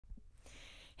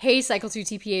Hey, Cycle 2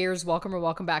 TPAers,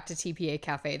 welcome back to TPA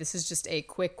Cafe. This is just a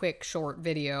quick, short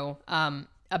video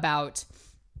about,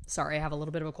 sorry, I have a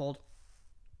little bit of a cold,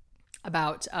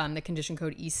 about the condition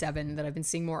code E7 that I've been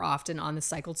seeing more often on the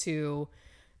Cycle 2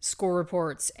 score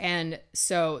reports. And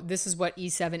so this is what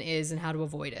E7 is and how to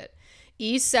avoid it.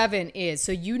 E7 is,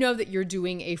 so you know that you're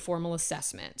doing a formal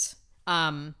assessment.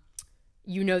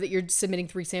 You know that you're submitting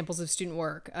 3 samples of student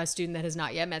work, a student that has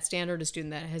not yet met standard, a student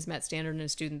that has met standard, and a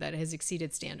student that has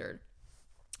exceeded standard.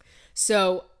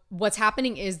 So what's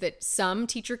happening is that some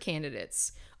teacher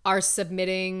candidates are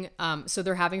submitting, so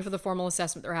they're having for the formal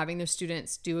assessment, they're having their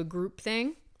students do a group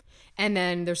thing, and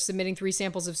then they're submitting 3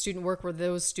 samples of student work where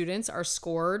those students are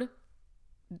scored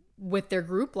with their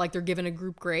group, like they're given a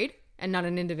group grade and not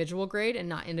an individual grade and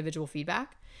not individual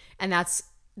feedback. And that's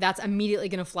immediately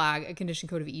going to flag a condition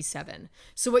code of E7.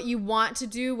 So what you want to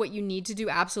do, what you need to do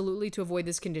absolutely to avoid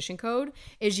this condition code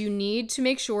is you need to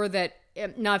make sure that,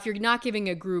 now if you're not giving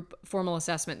a group formal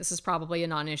assessment, this is probably a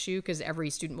non-issue because every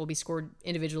student will be scored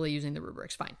individually using the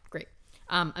rubrics. Fine, great,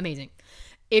 amazing.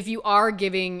 If you are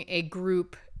giving a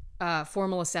group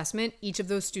formal assessment, each of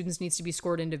those students needs to be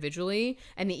scored individually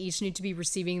and they each need to be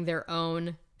receiving their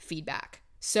own feedback.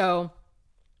 So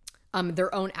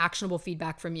their own actionable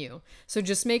feedback from you. So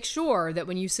just make sure that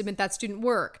when you submit that student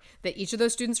work, that each of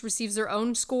those students receives their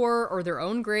own score or their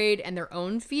own grade and their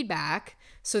own feedback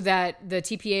so that the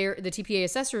TPA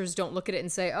assessors don't look at it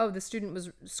and say, oh, the student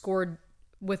was scored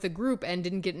with a group and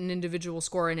didn't get an individual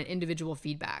score and an individual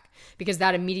feedback. Because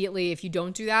that immediately, if you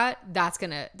don't do that, that's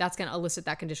gonna elicit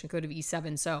that condition code of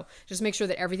E7. So just make sure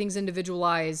that everything's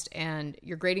individualized and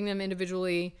you're grading them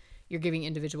individually, you're giving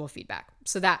individual feedback.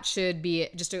 So that should be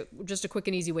just a quick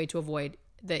and easy way to avoid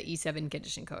the E7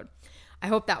 condition code. I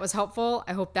hope that was helpful.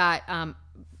 I hope that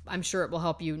I'm sure it will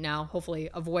help you now, hopefully,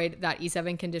 avoid that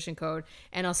E7 condition code.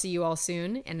 And I'll see you all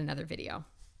soon in another video.